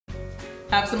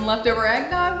Have some leftover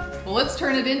eggnog? Well, let's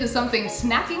turn it into something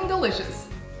snacking delicious.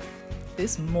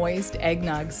 This moist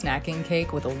eggnog snacking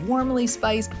cake with a warmly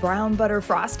spiced brown butter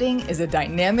frosting is a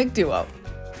dynamic duo.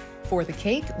 For the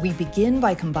cake, we begin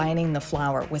by combining the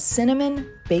flour with cinnamon,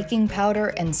 baking powder,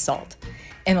 and salt.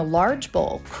 In a large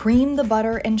bowl, cream the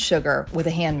butter and sugar with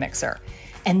a hand mixer,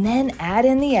 and then add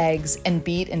in the eggs and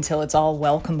beat until it's all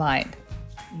well combined.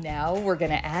 Now we're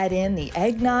gonna add in the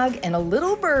eggnog and a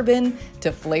little bourbon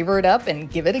to flavor it up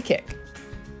and give it a kick.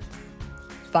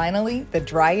 Finally, the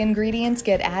dry ingredients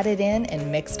get added in and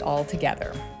mixed all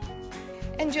together.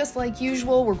 And just like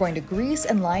usual, we're going to grease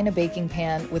and line a baking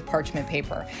pan with parchment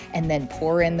paper and then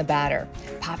pour in the batter.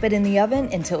 Pop it in the oven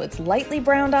until it's lightly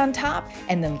browned on top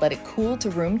and then let it cool to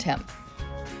room temp.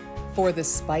 For the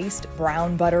spiced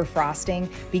brown butter frosting,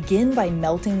 begin by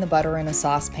melting the butter in a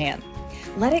saucepan.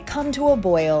 Let it come to a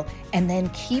boil and then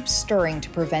keep stirring to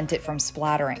prevent it from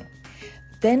splattering.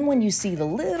 Then when you see the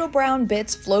little brown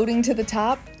bits floating to the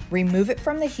top, remove it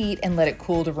from the heat and let it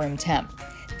cool to room temp.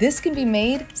 This can be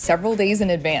made several days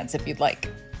in advance if you'd like.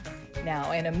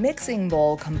 Now in a mixing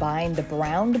bowl, combine the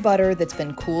browned butter that's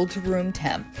been cooled to room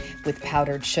temp with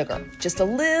powdered sugar, just a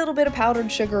little bit of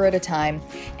powdered sugar at a time,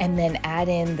 and then add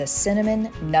in the cinnamon,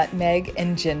 nutmeg,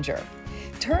 and ginger.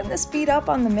 Turn the speed up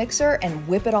on the mixer and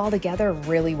whip it all together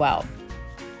really well.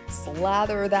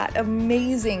 Slather that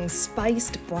amazing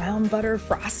spiced brown butter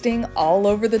frosting all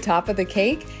over the top of the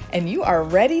cake, and you are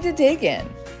ready to dig in.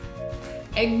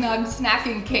 Eggnog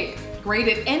snacking cake. Great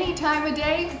at any time of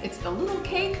day. It's the little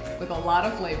cake with a lot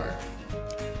of flavor.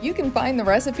 You can find the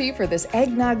recipe for this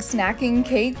eggnog snacking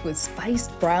cake with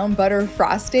spiced brown butter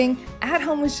frosting at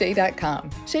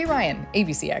homewithshay.com. Shay Ryan,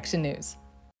 ABC Action News.